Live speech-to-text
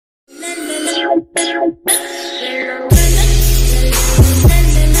What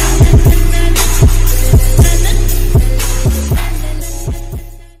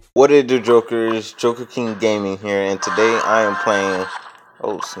it do, Jokers? Joker King Gaming here, and today I am playing.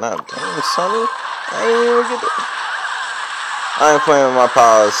 Oh snap! Dang, Sonny! I ain't even get it. I am playing with my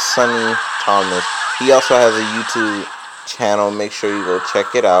pal Sonny Thomas. He also has a YouTube channel. Make sure you go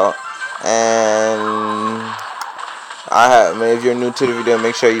check it out. And if you're new to the video,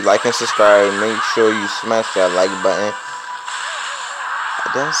 make sure you like and subscribe. Make sure you smash that like button.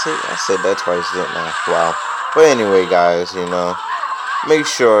 I said that twice, didn't I? Wow. But anyway, guys, make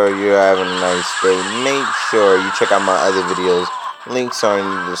sure you're having a nice day. Make sure you check out my other videos. Links are in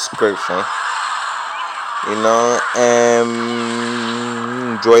the description. And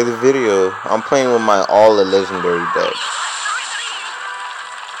enjoy the video. I'm playing with my all the legendary deck.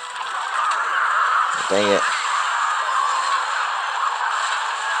 Dang it.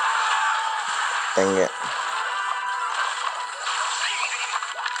 Dang it.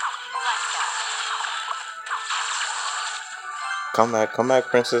 Come back,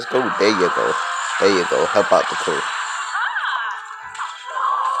 princess. Go. There you go. There you go. Help out the crew.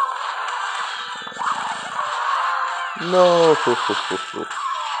 No.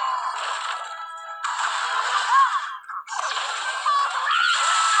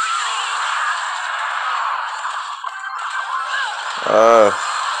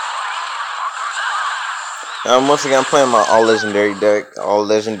 Once again, I'm playing my all legendary deck.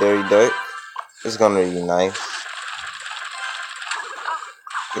 It's gonna be nice.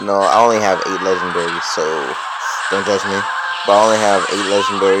 I only have 8 legendaries, so don't judge me. But I only have 8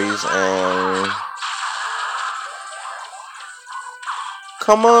 legendaries, and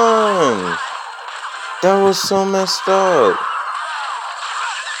come on, that was so messed up.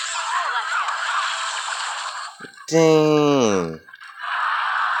 Dang,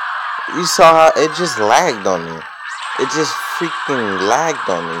 you saw how it just lagged on me. It just freaking lagged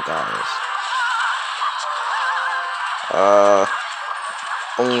on me, guys.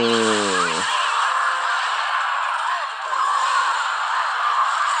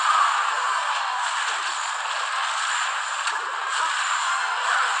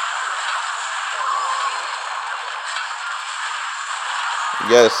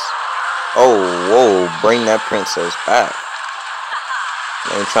 Yes. Oh, whoa, bring that princess back.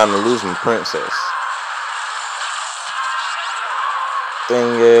 I ain't trying to lose my princess.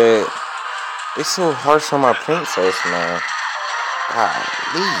 Dang it. They so harsh on my princess, man.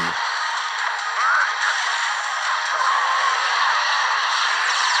 Golly.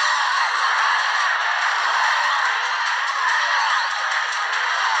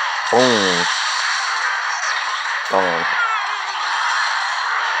 Boom. Gone.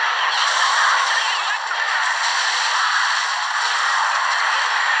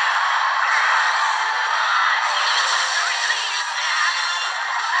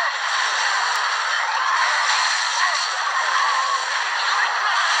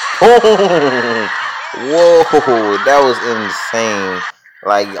 Whoa, that was insane.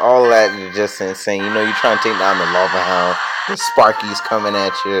 Like, all that is just insane. You're trying to take down the Lava Hound, the Sparky's coming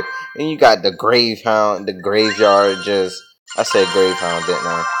at you, and you got the Grave Hound, the Graveyard. I said Grave Hound, didn't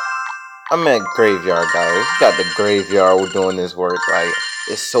I? I meant Graveyard, guys. You got the Graveyard doing this work. Like,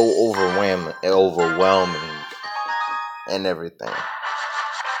 it's so overwhelming, and everything.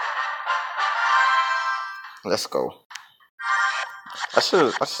 Let's go. I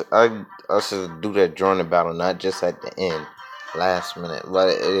should do that during the battle, not just at the end, last minute.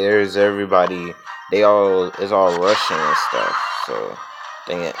 But there's everybody. It's all rushing and stuff. So,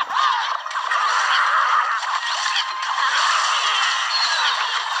 dang it.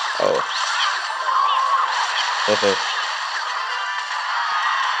 Oh.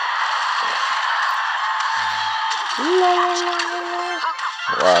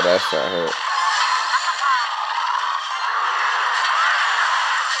 Wow, that shot hurt.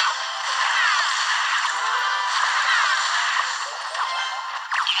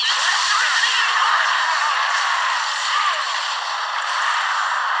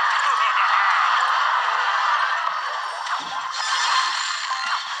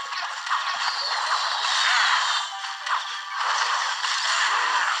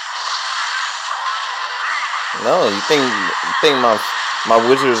 No, you think my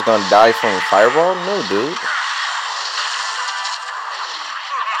wizard is gonna die from fireball? No, dude.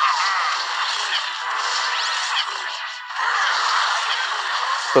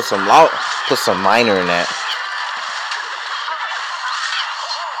 Put some minor in that.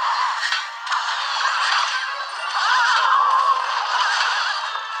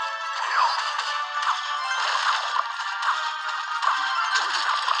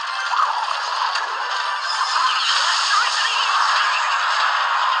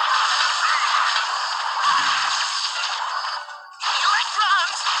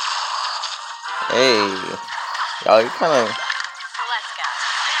 Hey, y'all, you kind of.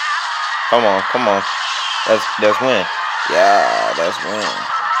 Come on, come on. That's win. Yeah, that's win.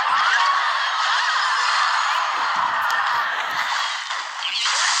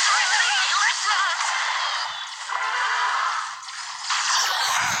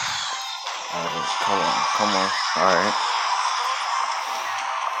 Alright, come on, come on. Alright.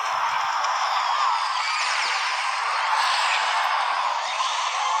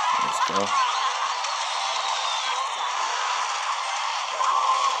 Let's go.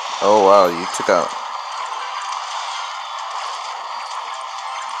 Oh wow, you took out.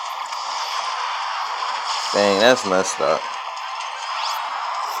 Dang, that's messed up.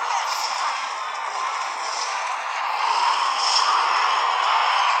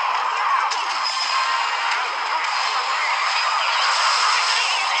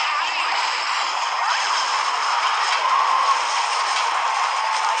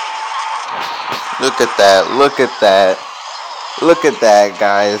 Look at that, look at that. Look at that,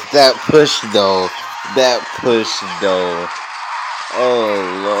 guys. That push though. That push though. Oh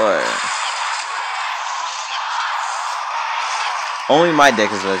lord. Only my deck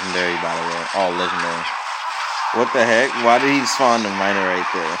is legendary, by the way. All legendary. What the heck? Why did he spawn the miner right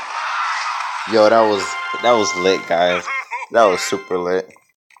there? Yo, that was lit, guys. That was super lit.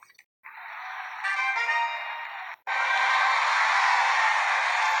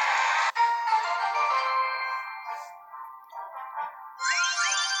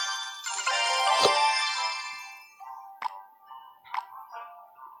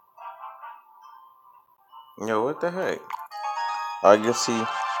 Yo, what the heck? I guess he.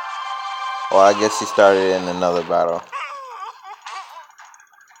 Well, I guess he started in another battle.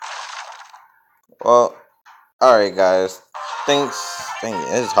 Well, alright, guys. Thanks. Dang it,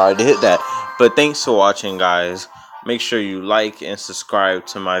 it's hard to hit that. But thanks for watching, guys. Make sure you like and subscribe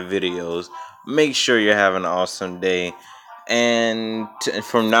to my videos. Make sure you're having an awesome day. And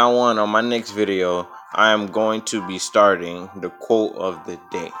from now on my next video, I am going to be starting the quote of the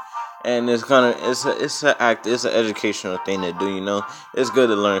day. And it's an educational thing to do, you know. It's good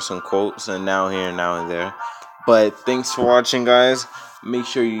to learn some quotes and now here and now and there. But thanks for watching, guys. Make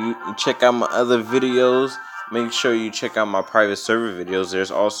sure you check out my other videos. Make sure you check out my private server videos.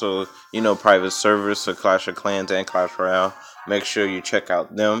 There's also, you know, private servers for Clash of Clans and Clash Royale. Make sure you check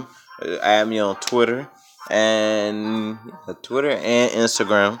out them. Add me on Twitter and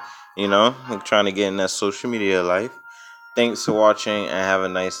Instagram. You know, I'm trying to get in that social media life. Thanks for watching and have a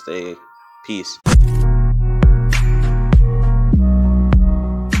nice day. Peace.